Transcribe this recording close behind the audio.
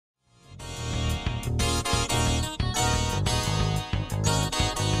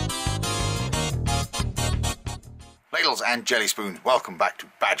Ladles and jelly spoons, welcome back to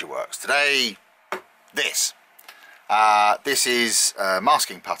Badgerworks. Today, this is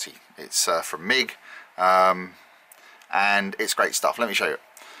masking putty. It's from MIG, and it's great stuff. Let me show you.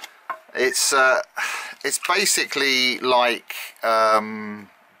 It's basically like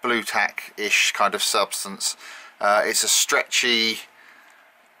blue tack-ish kind of substance. It's a stretchy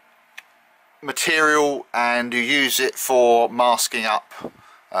material, and you use it for masking up,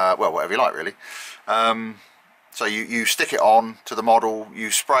 well, whatever you like, really. So you stick it on to the model,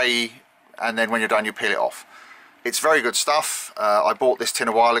 you spray, and then when you're done you peel it off. It's very good stuff. I bought this tin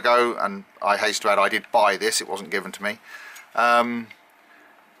a while ago, and I hasten to add I did buy this, it wasn't given to me. And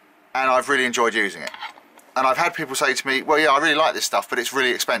I've really enjoyed using it. And I've had people say to me, well, yeah, I really like this stuff, but it's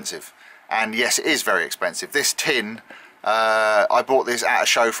really expensive. And yes, it is very expensive. This tin, I bought this at a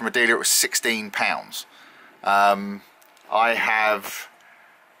show from a dealer, it was £16. I have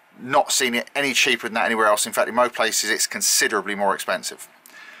not seen it any cheaper than that anywhere else. In fact, in most places it's considerably more expensive.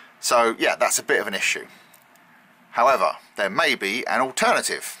 So yeah, that's a bit of an issue. However, there may be an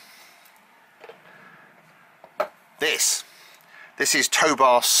alternative. This is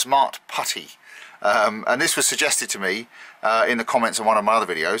Tobar Smart Putty, and this was suggested to me in the comments on one of my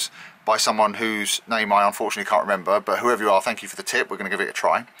other videos by someone whose name I unfortunately can't remember, but whoever you are, thank you for the tip. We're going to give it a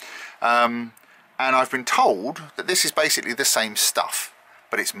try. And I've been told that this is basically the same stuff,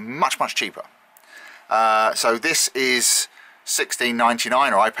 but it's much cheaper. So this is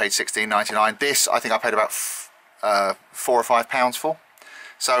 £16.99, or I paid £16.99. This I think I paid about £4 or £5 for,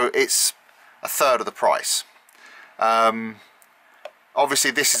 so it's a third of the price.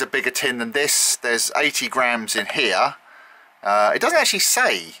 Obviously this is a bigger tin than this. There's 80 grams in here. It doesn't actually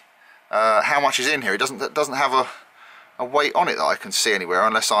say how much is in here. It doesn't have a weight on it that I can see anywhere,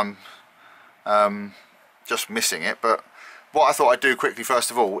 unless I'm just missing it. But what I thought I'd do quickly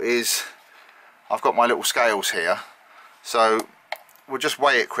first of all is, I've got my little scales here, so we'll just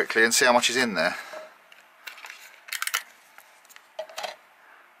weigh it quickly and see how much is in there.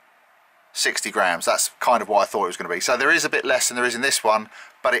 60 grams, that's kind of what I thought it was going to be. So there is a bit less than there is in this one,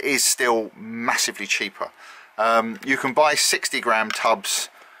 but it is still massively cheaper. You can buy 60 gram tubs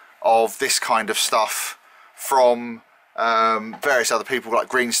of this kind of stuff from various other people, like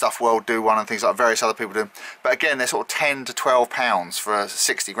Green Stuff World do one, and things like various other people do. But again, they're sort of £10 to £12 for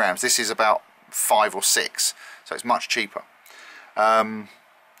 60 grams. This is about 5 or 6, so it's much cheaper.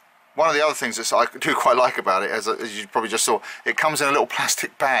 One of the other things that I do quite like about it, as you probably just saw, it comes in a little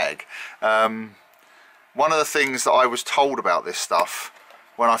plastic bag. One of the things that I was told about this stuff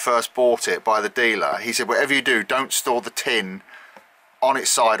when I first bought it by the dealer, he said, whatever you do, don't store the tin on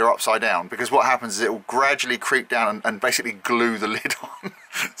its side or upside down, because what happens is it will gradually creep down and basically glue the lid on.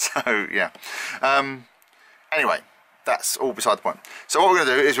 So yeah. Anyway, that's all beside the point. So what we're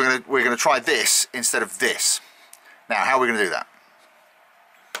going to do is we're going to try this instead of this. Now, how are we going to do that?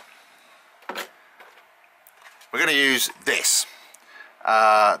 We're going to use this.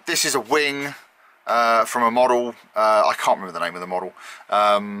 This is a wing from a model. I can't remember the name of the model.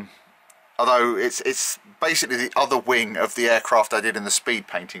 Although it's basically the other wing of the aircraft I did in the speed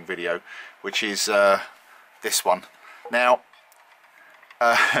painting video, which is this one. Now,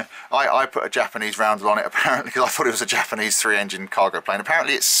 I put a Japanese roundel on it apparently, because I thought it was a Japanese 3-engine cargo plane.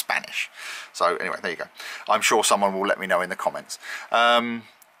 Apparently it's Spanish. So anyway, there you go. I'm sure someone will let me know in the comments.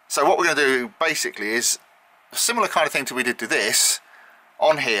 So what we're going to do basically is a similar kind of thing to we did to this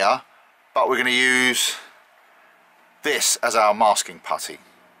on here, but we're going to use this as our masking putty.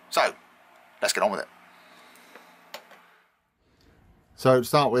 So let's get on with it. So to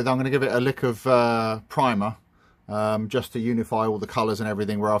start with, I'm going to give it a lick of primer, just to unify all the colours and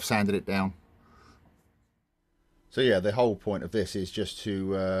everything where I've sanded it down. So yeah, the whole point of this is just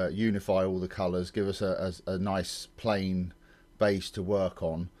to unify all the colours, give us a nice plain base to work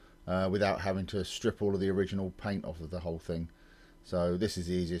on, without having to strip all of the original paint off of the whole thing. So this is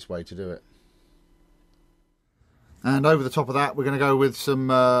the easiest way to do it. And over the top of that, we're going to go with some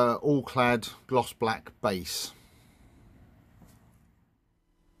all-clad gloss black base.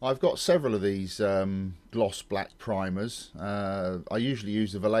 I've got several of these gloss black primers. I usually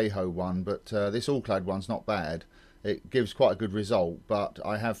use the Vallejo one, but this all-clad one's not bad. It gives quite a good result, but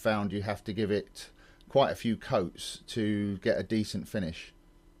I have found you have to give it quite a few coats to get a decent finish.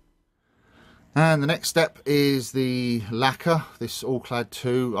 And the next step is the lacquer, this all-clad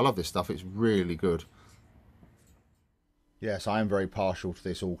 2. I love this stuff, it's really good. Yes, I am very partial to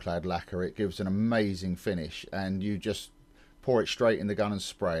this all-clad lacquer. It gives an amazing finish, and you just pour it straight in the gun and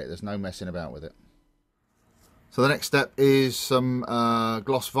spray it. There's no messing about with it. So the next step is some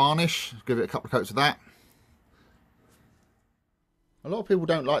gloss varnish. Give it a couple of coats of that. A lot of people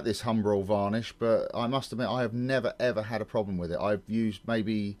don't like this Humbrol varnish, but I must admit I have never ever had a problem with it. I've used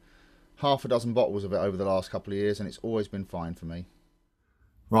maybe half a dozen bottles of it over the last couple of years and it's always been fine for me.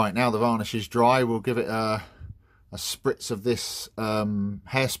 Right, now the varnish is dry, we'll give it a spritz of this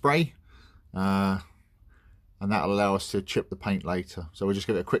hairspray, and that'll allow us to chip the paint later. So we'll just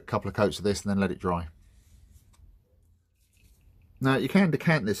give it a quick couple of coats of this and then let it dry. Now you can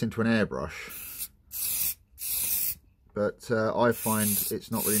decant this into an airbrush, but I find it's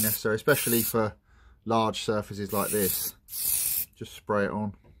not really necessary, especially for large surfaces like this. Just spray it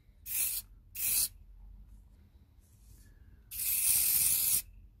on.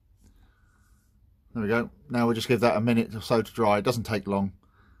 There we go. Now we'll just give that a minute or so to dry. It doesn't take long.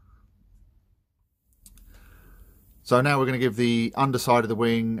 So now we're going to give the underside of the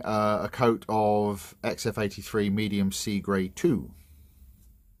wing a coat of XF83 Medium Sea Grey 2.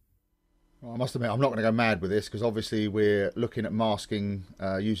 Well, I must admit I'm not going to go mad with this because obviously we're looking at masking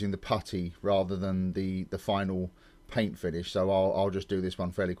using the putty rather than the final paint finish. So I'll just do this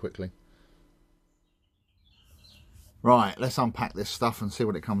one fairly quickly. Right, let's unpack this stuff and see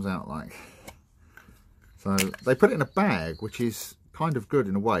what it comes out like. So they put it in a bag, which is kind of good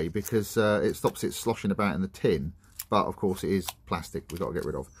in a way because it stops it sloshing about in the tin. But of course it is plastic we've got to get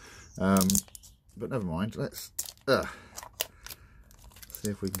rid of. But never mind, let's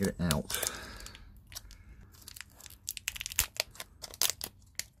see if we can get it out.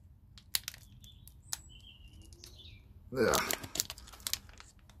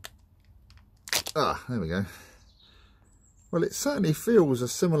 There we go. Well, it certainly feels a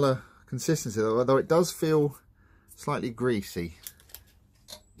similar consistency, although it does feel slightly greasy.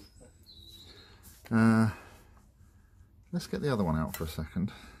 Let's get the other one out for a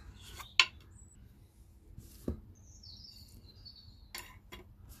second.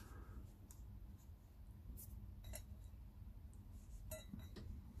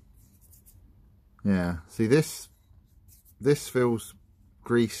 Yeah, see this feels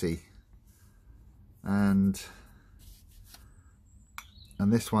greasy, and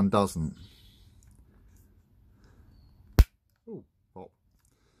this one doesn't. Ooh, pop.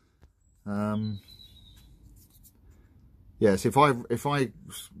 Yeah, so if I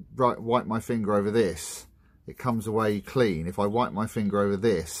wipe my finger over this, it comes away clean. If I wipe my finger over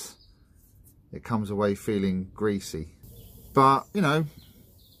this, it comes away feeling greasy. But, you know,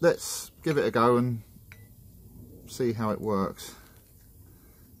 let's give it a go and see how it works.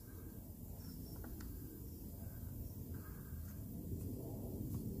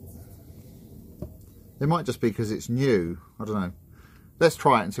 It might just be because it's new, I don't know. Let's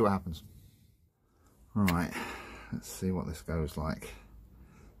try it and see what happens. Right, let's see what this goes like.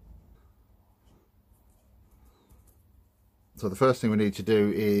 So the first thing we need to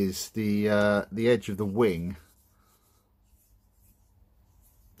do is the edge of the wing,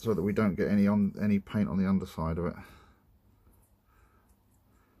 so that we don't get any paint on the underside of it.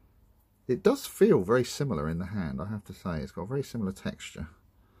 It does feel very similar in the hand, I have to say. It's got a very similar texture.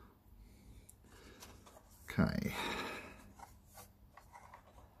 Okay.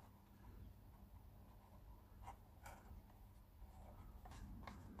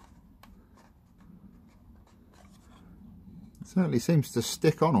 It certainly seems to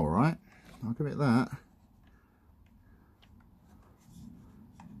stick on all right. I'll give it that.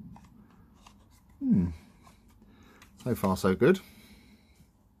 So far so good.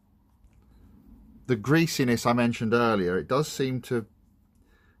 The greasiness I mentioned earlier, it does seem to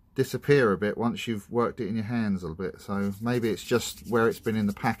disappear a bit once you've worked it in your hands a little bit, so maybe it's just where it's been in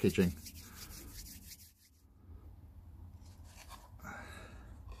the packaging.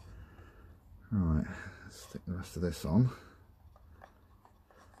 Right, let's stick the rest of this on.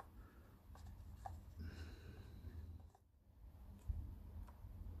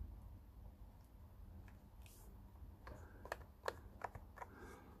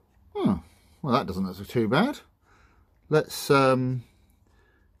 Oh, well, that doesn't look too bad. Let's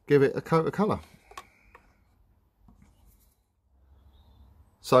give it a coat of colour.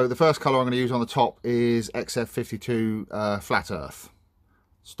 So the first colour I'm going to use on the top is XF52 Flat Earth.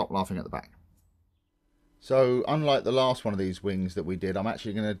 Stop laughing at the back. So unlike the last one of these wings that we did, I'm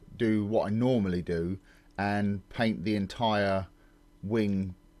actually going to do what I normally do and paint the entire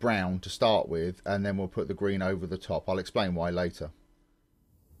wing brown to start with, and then we'll put the green over the top. I'll explain why later.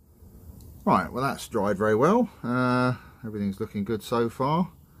 Right, well that's dried very well. Everything's looking good so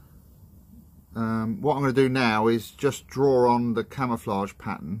far. What I'm going to do now is just draw on the camouflage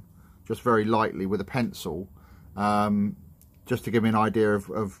pattern just very lightly with a pencil, just to give me an idea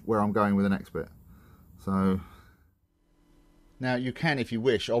of where I'm going with the next bit. So now you can, if you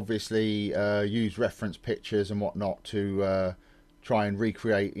wish, obviously use reference pictures and whatnot to try and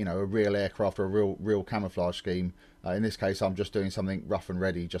recreate, you know, a real aircraft or a real camouflage scheme. In this case, I'm just doing something rough and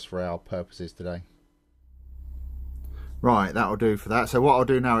ready just for our purposes today. Right, that'll do for that. So what I'll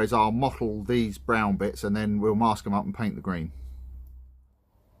do now is I'll mottle these brown bits and then we'll mask them up and paint the green.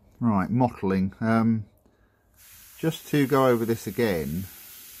 Right, mottling. Just to go over this again,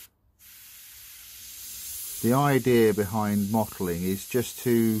 the idea behind mottling is just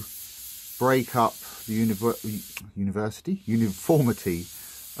to break up the uniformity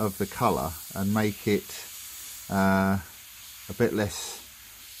of the colour and make it a bit less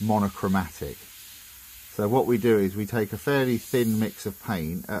monochromatic. So what we do is we take a fairly thin mix of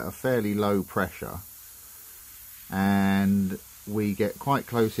paint at a fairly low pressure and we get quite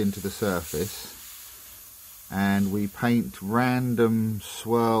close into the surface and we paint random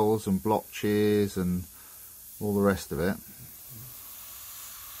swirls and blotches and all the rest of it,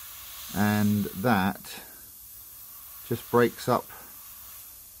 and that just breaks up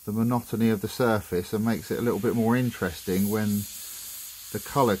the monotony of the surface and makes it a little bit more interesting when the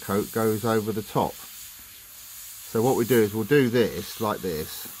colour coat goes over the top. So what we do is we'll do this like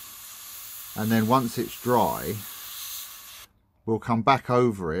this, and then once it's dry we'll come back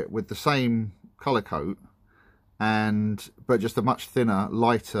over it with the same colour coat, but just a much thinner,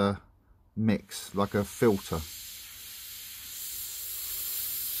 lighter mix, like a filter.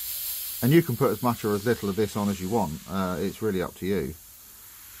 And you can put as much or as little of this on as you want. It's really up to you,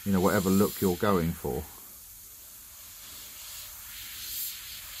 you know, whatever look you're going for.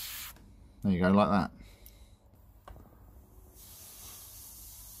 There you go, like that.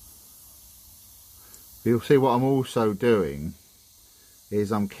 You'll see what I'm also doing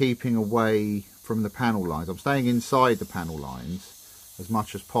is I'm keeping away from the panel lines. I'm staying inside the panel lines as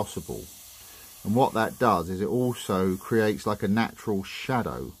much as possible. And what that does is it also creates like a natural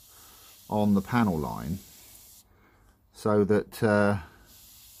shadow on the panel line, so that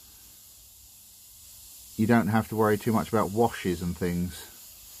you don't have to worry too much about washes and things.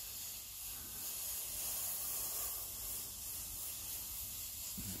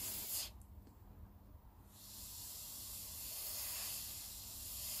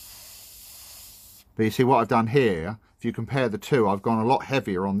 But you see what I've done here, if you compare the two, I've gone a lot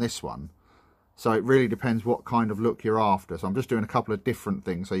heavier on this one. So it really depends what kind of look you're after. So I'm just doing a couple of different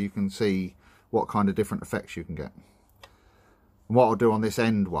things so you can see what kind of different effects you can get. And what I'll do on this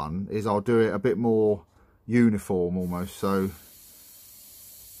end one is I'll do it a bit more uniform almost. So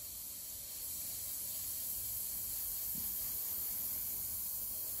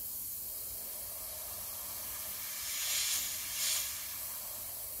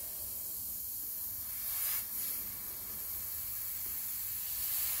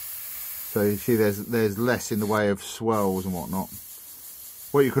you see there's less in the way of swirls and whatnot.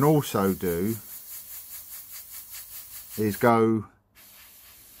 What you can also do is go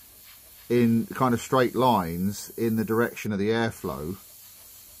in kind of straight lines in the direction of the airflow,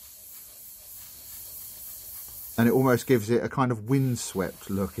 and it almost gives it a kind of windswept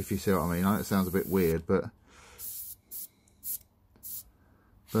look, if you see what I mean. I know it sounds a bit weird, but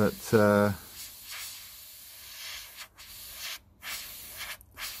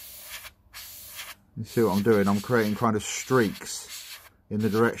you see what I'm doing? I'm creating kind of streaks in the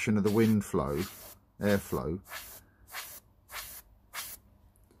direction of the wind flow, airflow.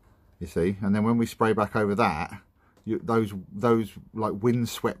 You see, and then when we spray back over that, those like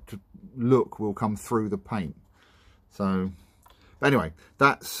windswept look will come through the paint. So, but anyway,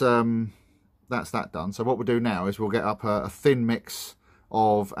 that's that done. So what we'll do now is we'll get up a thin mix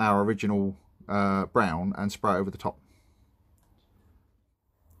of our original brown and spray it over the top.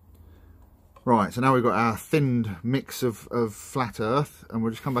 Right, so now we've got our thinned mix of flat earth, and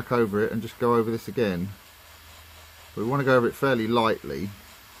we'll just come back over it and just go over this again. But we want to go over it fairly lightly,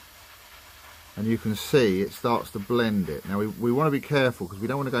 and you can see it starts to blend it. Now we want to be careful because we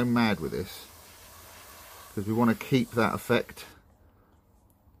don't want to go mad with this, because we want to keep that effect.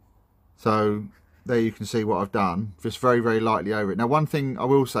 So there you can see what I've done, just very, very lightly over it. Now one thing I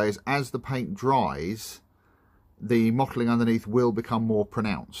will say is as the paint dries, the mottling underneath will become more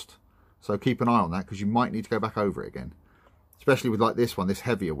pronounced. So keep an eye on that, because you might need to go back over it again, especially with like this one, this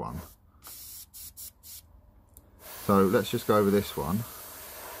heavier one. So let's just go over this one.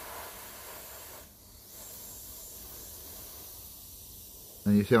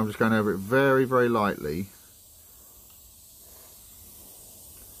 And you see I'm just going over it very, very lightly.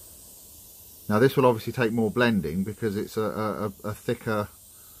 Now this will obviously take more blending because it's a thicker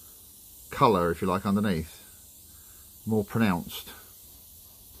colour, if you like, underneath, more pronounced.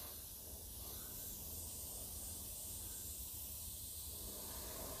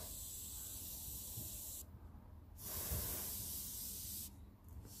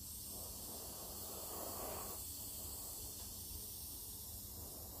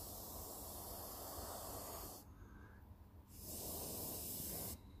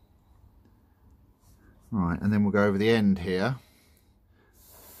 Right, and then we'll go over the end here.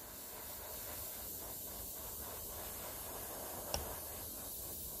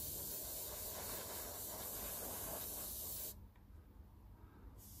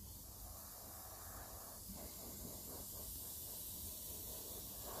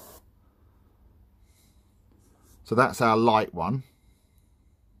 So that's our light one.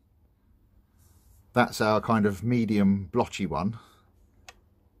 That's our kind of medium blotchy one.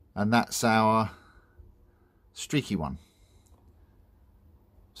 And that's our streaky one.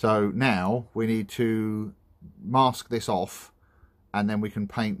 So now we need to mask this off and then we can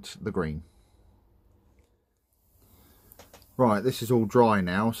paint the green. Right, this is all dry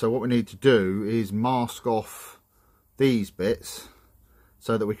now. So what we need to do is mask off these bits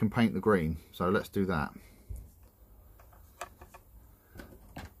so that we can paint the green. So let's do that.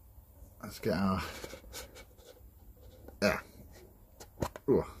 Let's get our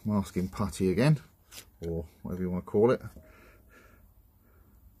masking putty again, or whatever you want to call it.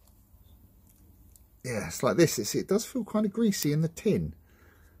 Yeah, it's like this. It does feel kind of greasy in the tin,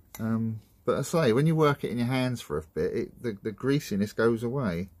 but I say when you work it in your hands for a bit, the greasiness goes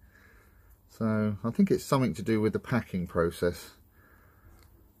away. So I think it's something to do with the packing process.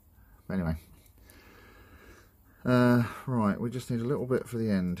 Anyway, right, we just need a little bit for the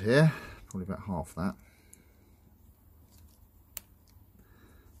end here. Probably about half that.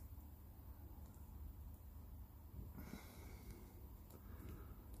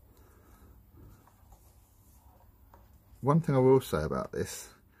 One thing I will say about this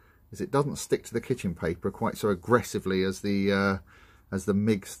is it doesn't stick to the kitchen paper quite so aggressively as the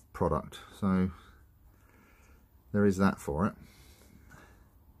MIG's product. So there is that for it.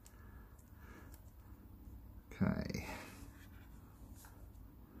 Okay.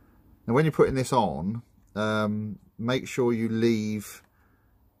 Now when you're putting this on, make sure you leave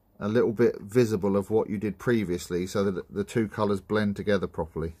a little bit visible of what you did previously so that the two colours blend together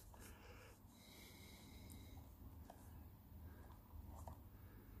properly.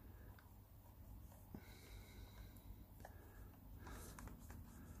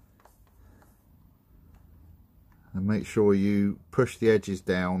 And make sure you push the edges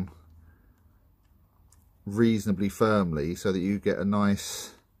down reasonably firmly so that you get a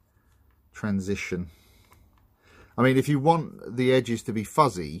nice transition. I mean, if you want the edges to be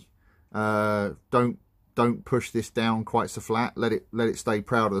fuzzy, don't push this down quite so flat. Let it stay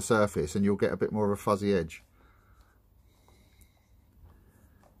proud of the surface, and you'll get a bit more of a fuzzy edge.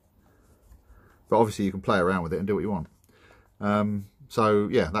 But obviously, you can play around with it and do what you want. So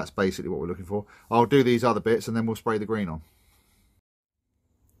yeah, that's basically what we're looking for. I'll do these other bits, and then we'll spray the green on.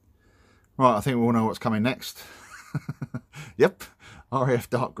 Right, I think we all know what's coming next. Yep, RAF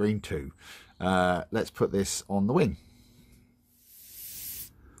Dark Green 2. Let's put this on the wing.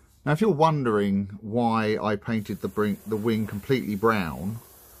 Now, if you're wondering why I painted the wing completely brown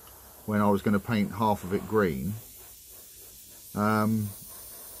when I was going to paint half of it green,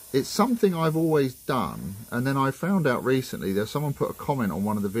 it's something I've always done, and then I found out recently that someone put a comment on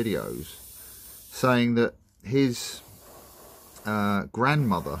one of the videos saying that his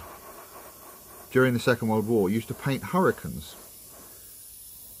grandmother during the Second World War used to paint hurricanes,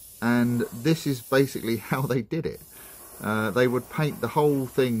 and this is basically how they did it. They would paint the whole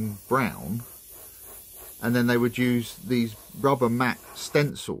thing brown, and then they would use these rubber matte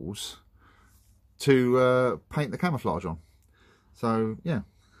stencils to paint the camouflage on. So yeah,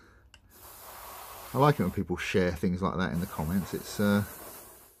 I like it when people share things like that in the comments. It's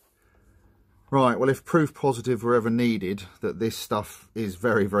right, well, if proof positive were ever needed that this stuff is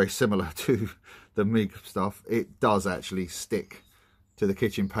very, very similar to the MIG stuff, it does actually stick to the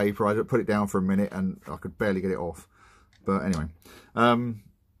kitchen paper. I put it down for a minute and I could barely get it off. But anyway,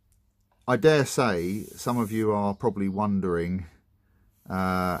 I dare say some of you are probably wondering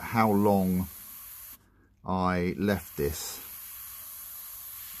how long I left this,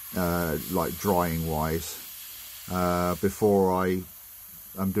 like drying wise, before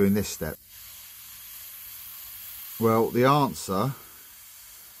I'm doing this step. Well, the answer,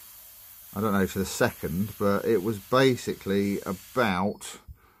 I don't know for the second, but it was basically about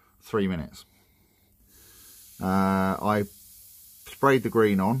 3 minutes. I sprayed the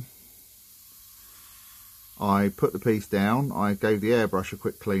green on, I put the piece down, I gave the airbrush a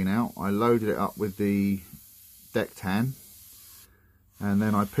quick clean out, I loaded it up with the deck tan, and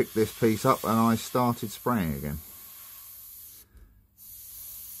then I picked this piece up and I started spraying again.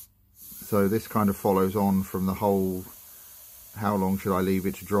 So this kind of follows on from the whole how long should I leave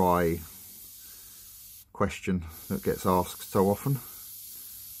it to dry question that gets asked so often.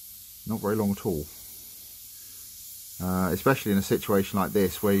 Not very long at all. especially in a situation like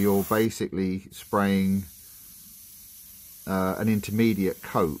this where you're basically spraying an intermediate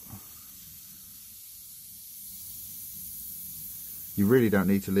coat. You really don't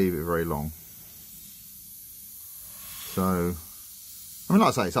need to leave it very long. So, I mean, like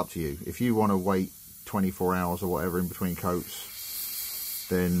I say, it's up to you. If you want to wait 24 hours or whatever in between coats,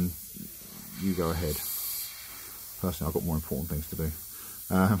 then you go ahead. Personally, I've got more important things to do.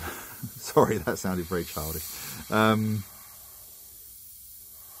 Sorry, that sounded very childish.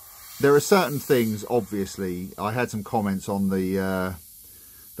 There are certain things, obviously. I had some comments on the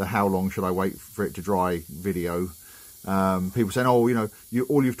how long should I wait for it to dry video. People saying, oh, you know,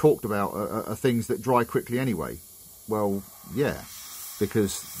 all you've talked about are things that dry quickly anyway. Well, yeah,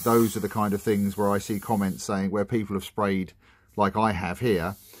 because those are the kind of things where I see comments saying where people have sprayed like I have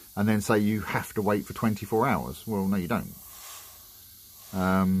here and then say you have to wait for 24 hours. Well, no, you don't.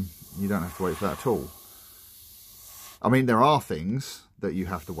 You don't have to wait for that at all. I mean, there are things that you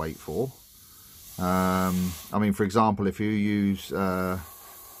have to wait for. I mean, for example, if you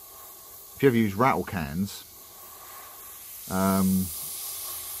ever use rattle cans,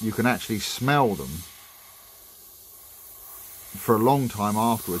 you can actually smell them for a long time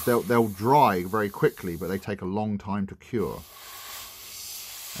afterwards. They'll dry very quickly, but they take a long time to cure.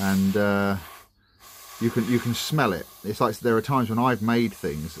 And you can smell it. It's like there are times when I've made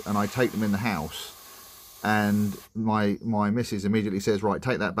things and I take them in the house, and my missus immediately says, right,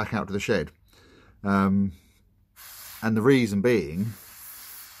 take that back out to the shed. And the reason being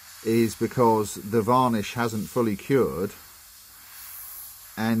is because the varnish hasn't fully cured,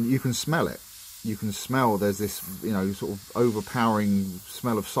 and you can smell it. You can smell there's this, you know, sort of overpowering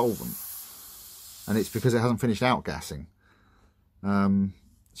smell of solvent, and it's because it hasn't finished outgassing.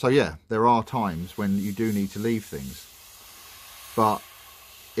 So yeah, there are times when you do need to leave things, but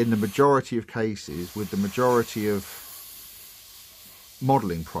in the majority of cases, with the majority of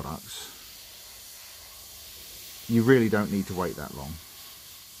modelling products, you really don't need to wait that long.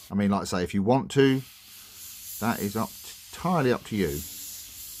 I mean, like I say, if you want to, that is entirely up to you,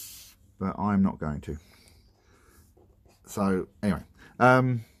 but I'm not going to. So anyway,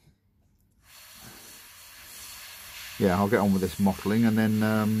 yeah, I'll get on with this mottling, and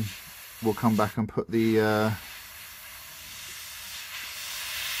then we'll come back and put the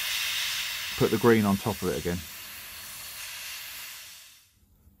green on top of it again.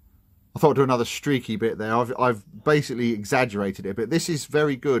 I thought I'd do another streaky bit there. I've basically exaggerated it a bit. This is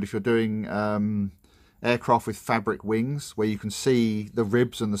very good if you're doing aircraft with fabric wings, where you can see the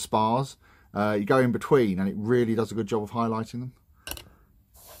ribs and the spars. You go in between and it really does a good job of highlighting them.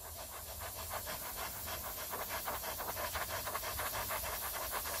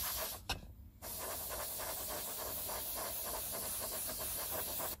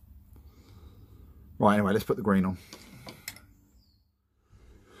 Right, anyway, let's put the green on.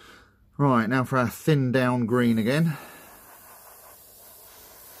 Right, now for our thin down green again.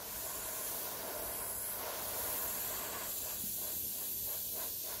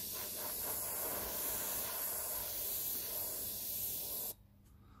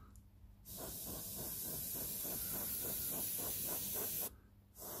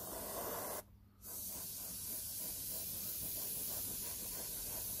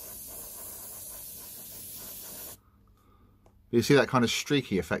 You see that kind of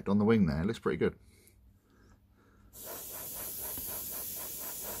streaky effect on the wing there? It looks pretty good.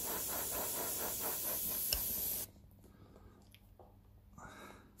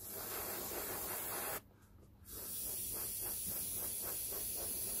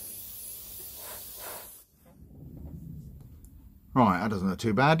 Right, that doesn't look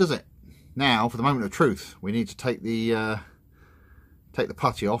too bad, does it? Now, for the moment of truth, we need to take the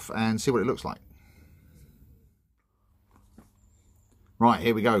putty off and see what it looks like. Right,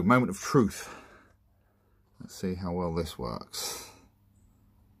 here we go, moment of truth. Let's see how well this works.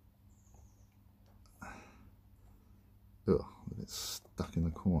 Ugh, it's stuck in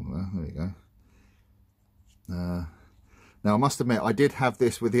the corner there, there we go. Now I must admit, I did have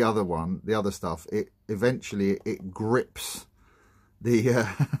this with the other one, the other stuff. It eventually grips the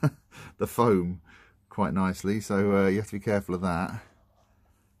the foam quite nicely, so you have to be careful of that.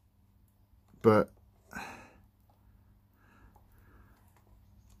 But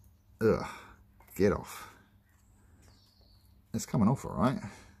ugh, get off. It's coming off all right.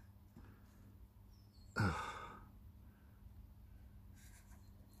 Ugh.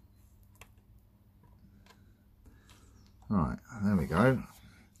 Right, there we go.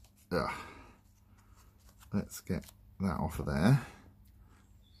 Ugh. Let's get that off of there.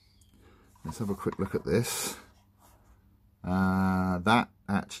 Let's have a quick look at this. That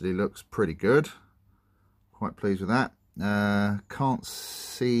actually looks pretty good. quite pleased with that. Can't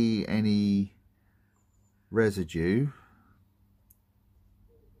see any residue.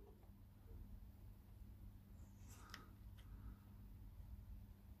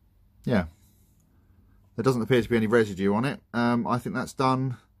 Yeah, there doesn't appear to be any residue on it. I think that's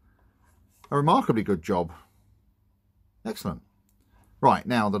done a remarkably good job. Excellent. Right,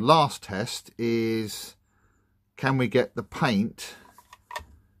 now the last test is, can we get the paint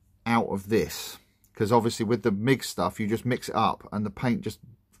out of this? Because obviously with the MIG stuff, you just mix it up and the paint just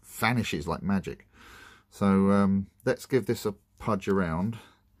vanishes like magic. So let's give this a pudge around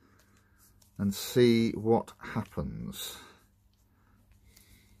and see what happens.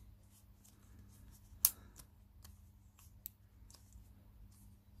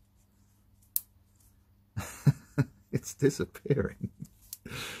 It's disappearing.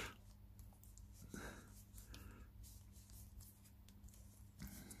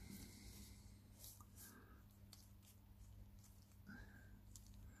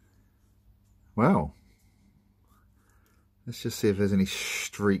 Well, let's just see if there's any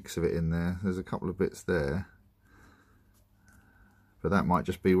streaks of it in there. There's a couple of bits there, but that might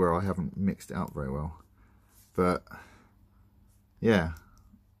just be where I haven't mixed it up very well. But yeah,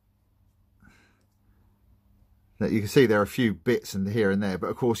 you can see there are a few bits in here and there, but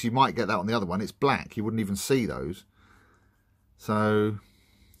of course you might get that on the other one. It's black, you wouldn't even see those. So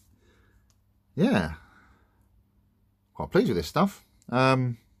yeah, quite pleased with this stuff.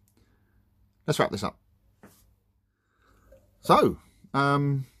 Let's wrap this up. So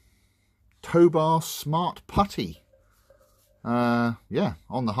tow bar smart putty. Yeah,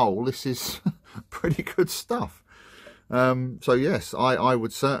 on the whole this is pretty good stuff. So yes, I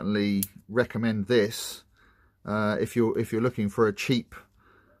would certainly recommend this if you're looking for a cheap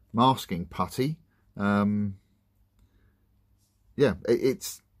masking putty. Yeah,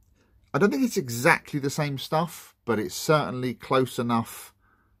 it's, I don't think it's exactly the same stuff, but it's certainly close enough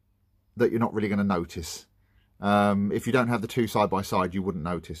that you're not really going to notice. If you don't have the two side by side, you wouldn't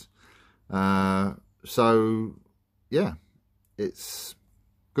notice. So yeah, it's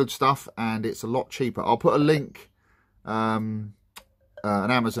good stuff and it's a lot cheaper. I'll put a link, an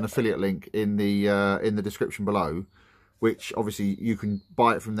Amazon affiliate link in the description below, which obviously you can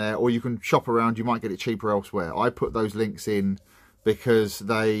buy it from there, or you can shop around. You might get it cheaper elsewhere. I put those links in because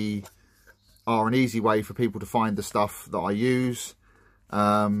they are an easy way for people to find the stuff that I use.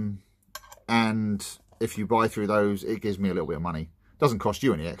 And if you buy through those, it gives me a little bit of money. Doesn't cost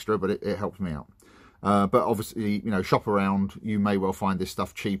you any extra, but it helps me out. But obviously, you know, shop around. You may well find this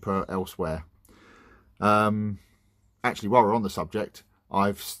stuff cheaper elsewhere. Actually, while we're on the subject,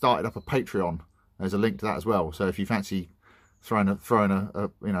 I've started up a Patreon. There's a link to that as well. So if you fancy throwing a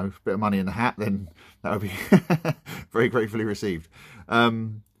you know, bit of money in the hat, then that would be very gratefully received.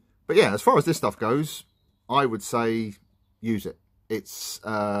 But yeah, as far as this stuff goes, I would say use it. It's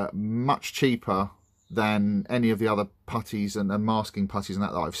much cheaper than any of the other putties and masking putties and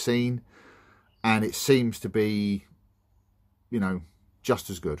that I've seen, and it seems to be, you know, just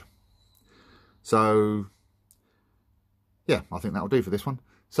as good. So yeah, I think that'll do for this one.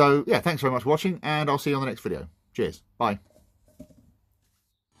 So yeah, thanks very much for watching, and I'll see you on the next video. Cheers, bye.